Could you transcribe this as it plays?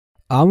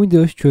ამ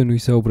ვიდეოში ჩვენ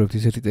ვისაუბრებთ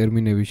ისეთი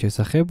ტერმინების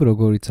შესახებ,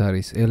 როგორიც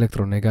არის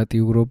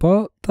ელექტრონეგატიურობა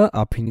და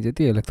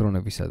აფინიტეტი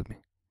ელექტრონებისადმი.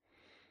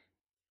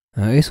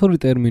 ეს ორი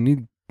ტერმინი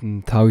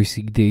თავისი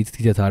იდეით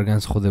დიდად არ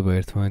განსხვავდება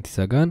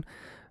ერთმანეთისაგან,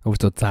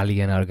 უბრალოდ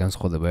ძალიან არ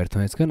განსხვავდება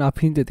ერთმანეთისგან.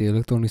 აფინიტეტი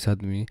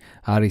ელექტრონისადმი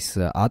არის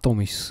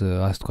ატომის,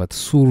 ასე ვთქვათ,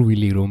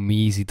 სურვილი, რომ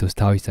მიიზიდოს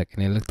თავისაკენ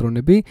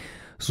ელექტრონები.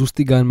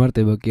 ზუსტი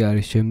განმარტება კი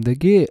არის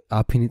შემდეგი,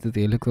 აფინიტეტი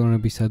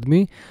ელექტრონებისადმი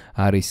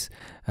არის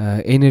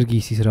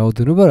ენერგიის ის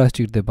რაოდენობა, რაც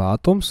სჭირდება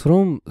ატომს,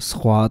 რომ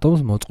სხვა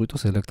ატომს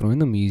მოწყვიტოს ელექტრონი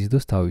და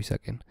მიიზიდოს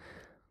თავისაკენ.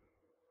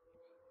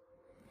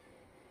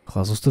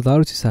 ხლა ზუსტად არ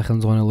ვიცი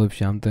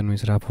სახელმძღვანელოებში ამ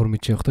ტერმინს რა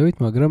ფორმით შევხვდებით,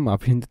 მაგრამ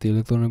აფინიტეტი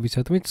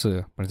ელექტრონებისადმიც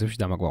პრინციპში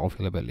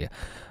დამაკმაყოფილებელია.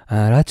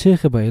 რაც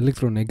შეეხება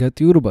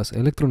ელექტრონეგატიურობას,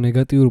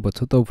 ელექტრონეგატიურობა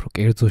ცოტა უფრო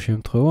კერძო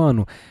შემთხვევა,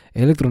 ანუ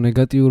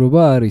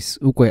ელექტრონეგატიურობა არის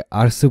უკვე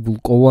არსებულ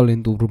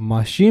კოვალენტურ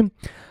მასში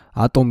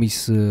ატომის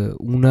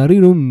უნარი,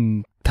 რომ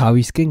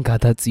თავისკენ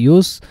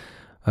გადაწიოს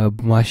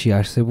მასში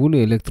არსებული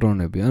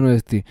ელექტრონები. ანუ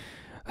ესეთი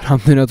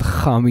რამდენად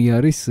ხამი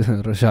არის,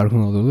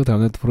 ჟარგონულად ვთქვათ,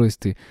 რამდენად უფრო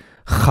ესეთი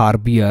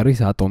ხარბი არის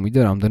ატომი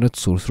და რამდენად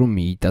სურს რომ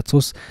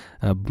მიიტაცოს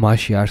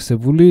მასში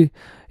არსებული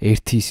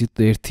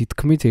ერთი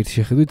თქმით, ერთი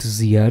შეხედვით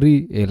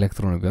ზიარი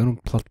ელექტრონები, ანუ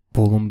ფლად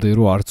ბოლომდე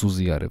რო არც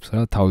უზიარებს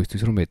რა,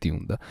 თავისთვის რომ მეტი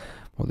უნდა.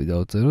 მოდი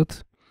დავწეროთ.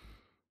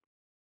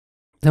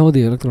 და მოდი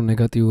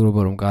ელექტრონეგატიურობა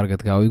რომ კარგად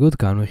გავიგოთ,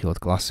 განვიხილოთ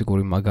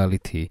კლასიკური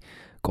მაგალითი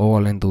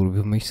კოვალენტური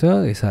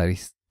ბმისა, ეს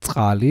არის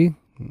წყალი,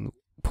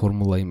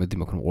 ფორმულა იმედი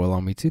მაქვს რომ ყველა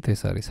მიცით,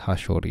 ეს არის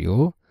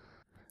H2O,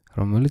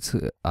 რომელიც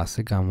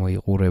ასე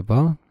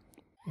გამოიყურება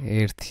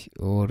 1,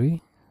 2, 3,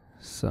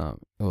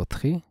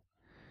 4,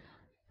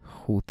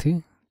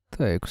 5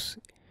 და 6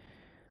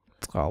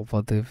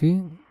 წყალბადები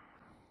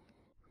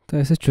და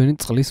ესე ჩვენი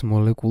წყლის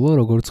მოლეკულა,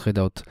 როგორც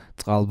ხედავთ,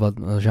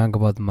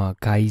 ჟანგბადმა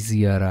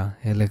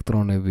გაიზიარა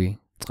ელექტრონები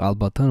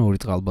წყალბადთან, ორი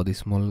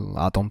წყალბადის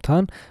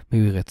ატომთან,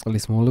 მივიღეთ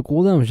წყლის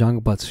მოლეკულა და ამ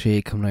ჟანგბადს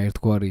შეექმნა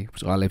ერთგვარი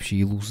ბრჭყალებში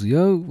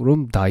ილუზია,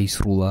 რომ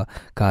დაისრულა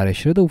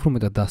გარეშე და უფრო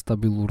მეტად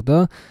დასტაბილურდა,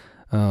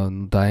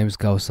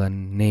 დაემსგავსა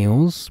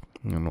ნეონს,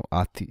 ანუ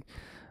 10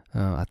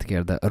 კი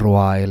არა და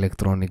 8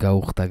 ელექტრონი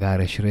გაუხდა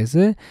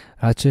გარეშრეზე.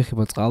 რაც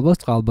შეეხება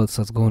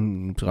წყალბადსაც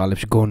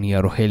ბრჭყალებში გონია,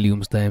 რომ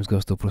ჰელიუმს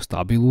დაემსგავს და უფრო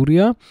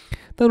სტაბილურია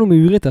და ნუ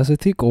მივიღეთ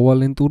ასეთი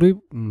კოვალენტური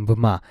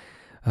ბმა.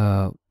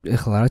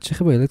 ეხლა რაც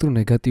შეეხება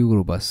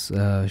ელექტრონეგატიურობას,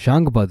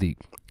 ჟანგბადი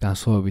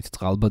განსხვავებით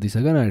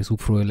წყალბადისაგან არის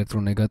უფრო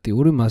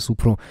ელექტრონეგატიური, მას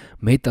უფრო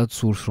მეტად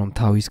სურს რომ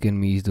თავისკენ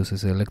მიიზიდოს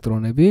ეს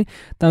ელექტრონები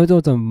და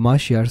ამიტომ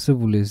მასში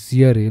არსებული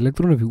ზიარი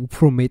ელექტრონები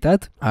უფრო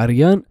მეტად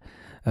არიან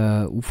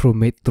უფრო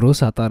მეტ დროს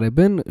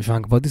ატარებენ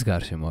ჟანგბადის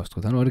გარშემო, ასე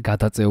ვთქვათ, ანუ არის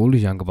გადაწეული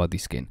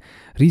ჟანგბადისკენ.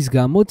 რის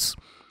გამოც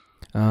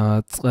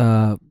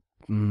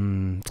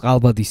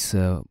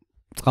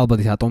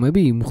წყალბადის ატომები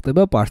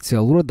იმუხტება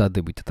პარციალურად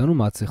დადებითად, ანუ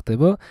მათზე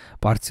ხდება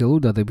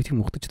პარციალური დადებითი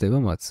მუხტი ჩდება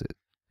მათზე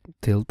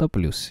დელტა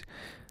პლუსი.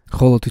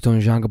 ხოლო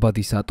თვითონ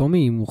ჟანგბადის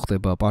ატომი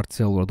იმუხტება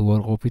პარციალურად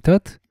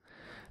უარყოფითად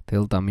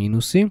დელტა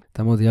მინუსი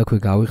და მოდი აქვე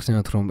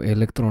გავიხსენოთ, რომ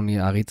ელექტრონი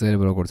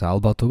აღიწერება როგორც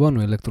ალბათობა, ანუ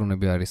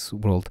ელექტრონები არის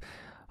უბრალოდ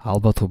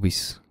ალბათობის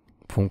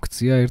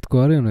ფუნქცია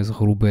ერთგვარი, ანუ ეს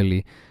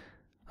ღრუბელი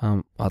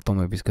ამ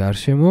ატომების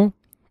გარშემო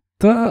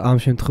და ამ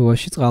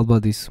შემთხვევაში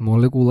წყალბადის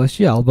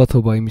მოლეკულაში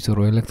ალბათობა იმისა,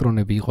 რომ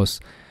ელექტრონები იყოს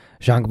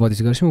ჟანგბადის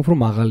გარშემო უფრო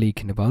მაღალი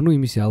იქნება, ანუ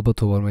იმისი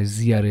ალბათობა, რომ ეს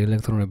ზიარი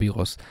ელექტრონები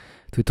იყოს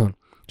თვითონ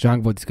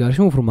ჟანგბადის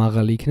გარშემო უფრო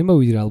მაღალი იქნება,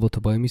 ვიდრე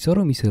ალბათობა იმისა,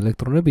 რომ ის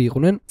ელექტრონები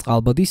იყვნენ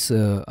წყალბადის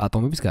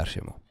ატომების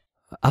გარშემო.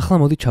 ახლა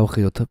მოდი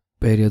ჩავხედოთ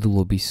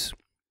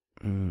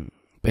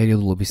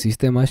პერიოდულობის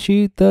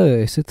სისტემაში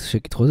და ესეთ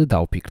შეკითხვაზე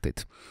დავფიქრდეთ.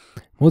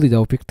 მოდი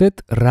დავფიქრდეთ,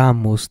 რა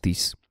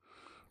მოსდის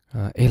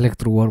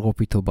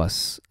ელექტროუარყოფითობას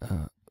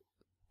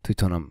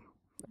თვითონ ამ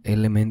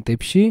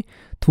ელემენტებში,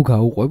 თუ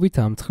გაუყვებით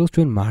ამ ცხელს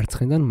ჩვენ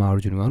მარცხნიდან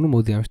მარჯვნივ. ანუ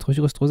მოდი ამ შემთხვევაში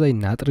იყოს თქოს აი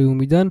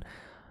ნატრიუმიდან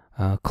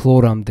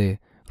ქლორამდე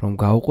რომ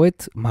გაუყვეთ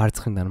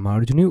მარცხნიდან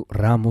მარჯვნივ,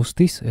 რა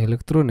მოსდის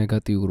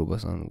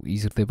ელექტრონეგატიურობას, ანუ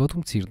იზრდება თუ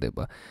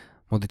მცირდება.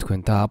 მოდი თქვენ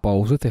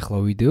დააპაუზეთ ახლა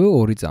ვიდეო,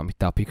 2 წამით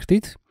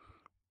დაფიქრდით.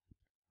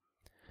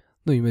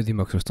 ნუ იმედი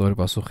მაქვს, რომ სწორი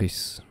პასუხი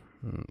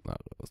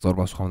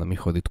უნდა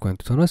მიხვდეთ თქვენ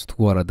თვითონაც, თუ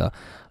არა და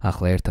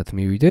ახლა ერთად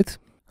მივიდეთ.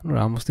 ანუ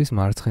რა მოსდის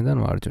მარცხნიდან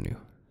მარჯვნივ.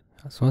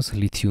 ასვას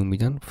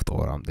ლითიუმიდან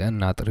ფტორამდე, ან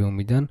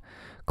ნატრიუმიდან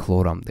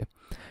ქლორამდე.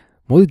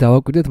 მოდი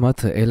დავაკვირდეთ მათ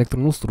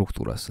ელექტრონულ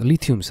სტრუქტურას.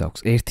 ლითიუმს აქვს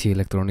 1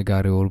 ელექტრონი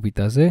გარე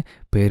ორბიტაზე,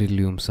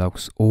 ბერილიუმს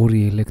აქვს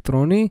 2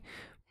 ელექტრონი,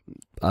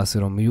 ასე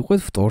რომ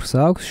მივყვეთ, ფტორს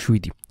აქვს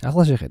 7.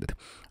 ახლა შეხედეთ.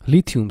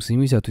 ლითიუმს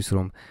იმისათვის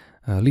რომ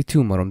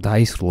ლითიუმმა რომ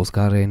დაისრულოს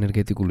გარე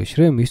ენერგეტიკული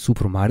შრე, მის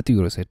უფრო მარტივი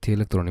ერთი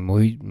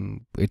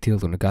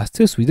ელექტრონი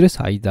გასცეს, ვიდრე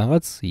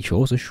საიდანაც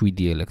იშოვოს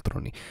 7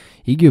 ელექტრონი.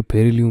 იგივე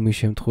ბერილიუმის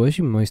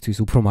შემთხვევაში მისთვის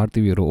უფრო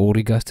მარტივია რომ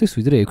 2 გასცეს,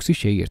 ვიდრე 6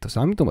 შეიერთოს.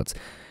 ამიტომაც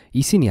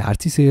ისინი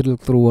არც ის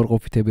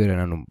ელექტროუარყოფითები არიან,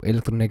 ანუ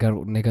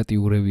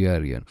ელექტრონეგატიურები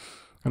არიან.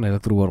 ანუ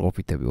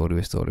ელექტროუარყოფითები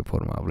ორივე სწორი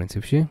ფორმაა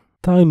პრინციპში.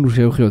 და ნუ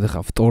შევხედოთ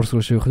ახლა ფტორს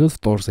რო შევხედოთ,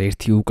 ფტორს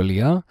 1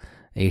 უკლია,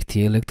 1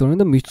 ელექტრონი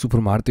და მის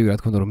უფრო მარტივი რა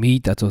თქმა უნდა რომ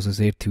მიიტაცოს ეს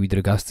 1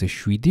 ვიდრე გასცეს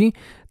 7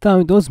 და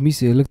ამიტომაც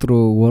მისი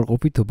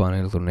ელექტროუარყოფითობა ან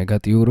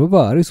ელექტრონეგატიურობა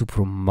არის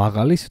უფრო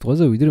მაღალი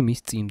სიტყვაზე ვიდრე მის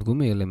წინ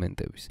მდგომი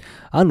ელემენტების.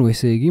 ანუ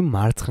ესე იგი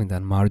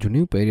მარცხნიდან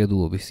მარჯვნივ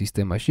პერიოდულობის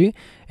სისტემაში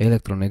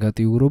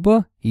ელექტრონეგატიურობა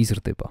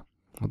იზრდება.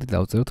 მოდი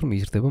დავწეროთ რომ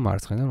იზრდება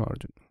მარცხნიდან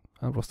მარჯვნივ.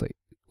 ან პროსტა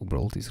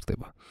უბრალოდ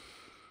იზრდება.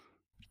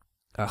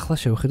 ახლა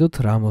შევხედოთ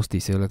რა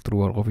მოსდის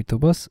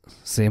ელექტროუარყოფითობას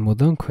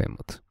ზემოდან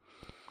ქვემოთ.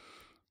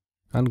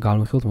 ან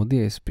განვიხილოთ მოდი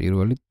ეს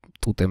პირველი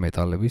ტუტე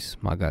მეტალების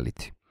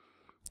მაგალითი.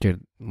 ჯერ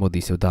მოდი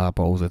ისევ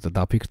დააპაუზეთ და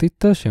დაფიქრდით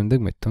და შემდეგ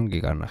მე თვითონ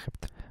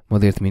გიგარნახებთ.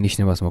 მოდი ერთ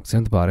მინიშნებას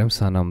მოგცემთ ბარემ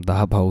სანამ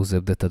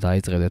დააპაუზებდეთ და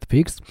დაიწყებდეთ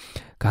ფიქრს.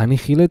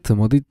 განიხილეთ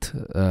მოდით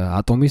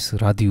ატომის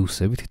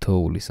რადიუსები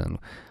თითოეულის, ანუ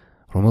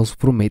რომელს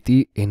უფრო მეტი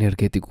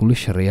ენერგეტიკული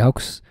შრე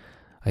აქვს,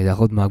 აი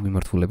დაახლოებით მაგ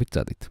მიმართულებით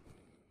წადით.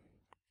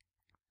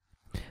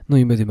 ნუ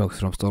იმედი მაქვს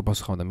რომ სწორ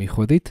პასუხს და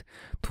მიხვედით,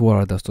 თუ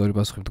არა და სწორი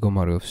პასუხი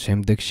მდგომარეობს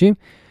შემდეგში.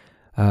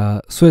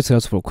 სუეც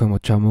რაც უფრო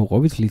ქვემოთ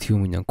ჩამოვუყვებით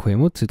ლითიუმიდან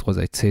ქვემოთ,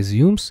 სიტყვაზე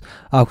ცეზიუმს,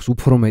 აქვს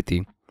უფრო მეტი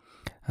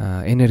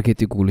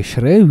ენერგეტიკული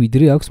შრე,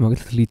 ვიდრე აქვს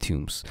მაგალითად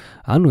ლითიუმს.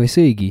 ანუ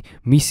ესე იგი,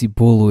 მისი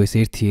ბოლო ეს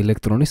 1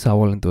 ელექტრონი,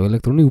 სავალენტო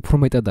ელექტრონი უფრო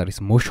მეტად არის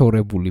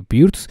მოშორებული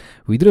ბირთვს,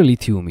 ვიდრე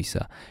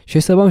ლითიუმისა.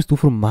 შესაბამისად,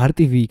 უფრო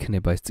მარტივი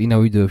იქნება ეს წინა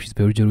ვიდეოშიც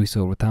ბევრჯერ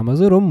ვისაუბრეთ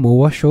ამაზე, რომ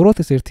მოვაშოროთ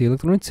ეს 1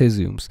 ელექტრონი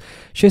ცეზიუმს.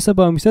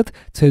 შესაბამისად,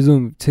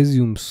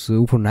 ცეზიუმს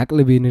უფრო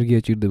ნაკლები ენერგია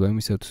ჭირდება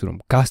იმისათვის, რომ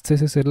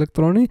გასცეს ეს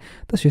ელექტრონი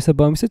და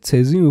შესაბამისად,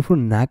 ცეზიუმი უფრო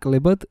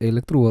ნაკლებად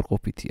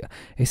ელექტროუარყოფითია.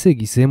 ესე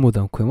იგი,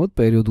 ზემოდან ქვემოთ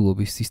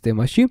პერიოდულობის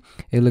სისტემაში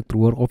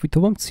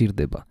ელექტროუარყოფითობა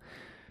მცირდება.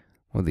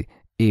 მოდი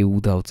EU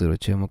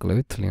დავწეროთ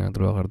შემოკლებით, თლიანად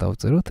რო აღარ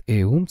დავწეროთ,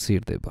 EU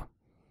მცირდება.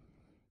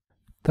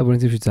 და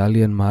პრინციპში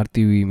ძალიან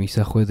მარტივი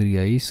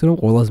მისახვედრია ის, რომ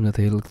ყველაზე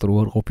მეტად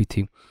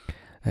ელექტროუარყოფითი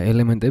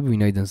ელემენტები,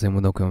 ვინაიდან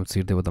ზემოდან ქვემოთ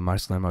მცირდება და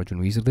მარცხნიდან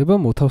მარჯვნივ იზრდება,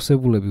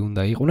 მოთავსებულები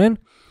უნდა იყვნენ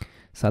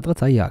სადღაც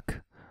აი აქ,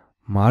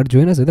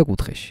 მარჯვენა ზედა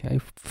კუთხეში, აი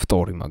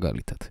ვტორი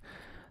მაგალითად.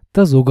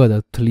 და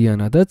ზოგადად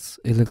თლიანადაც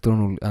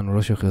ელექტრონული, ანუ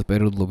რა შევხედოთ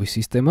პერიოდულობის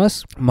სისტემას,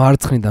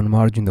 მარცხნიდან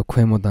მარჯვნივ და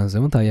ქვემოდან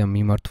ზემოთ, აი ამ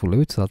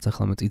მიმართულებით, სადაც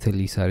ახლა მე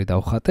წითელი ის არის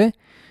დავხატე,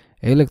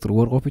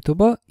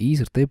 ელექტროუარყოფითობა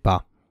იზრდება.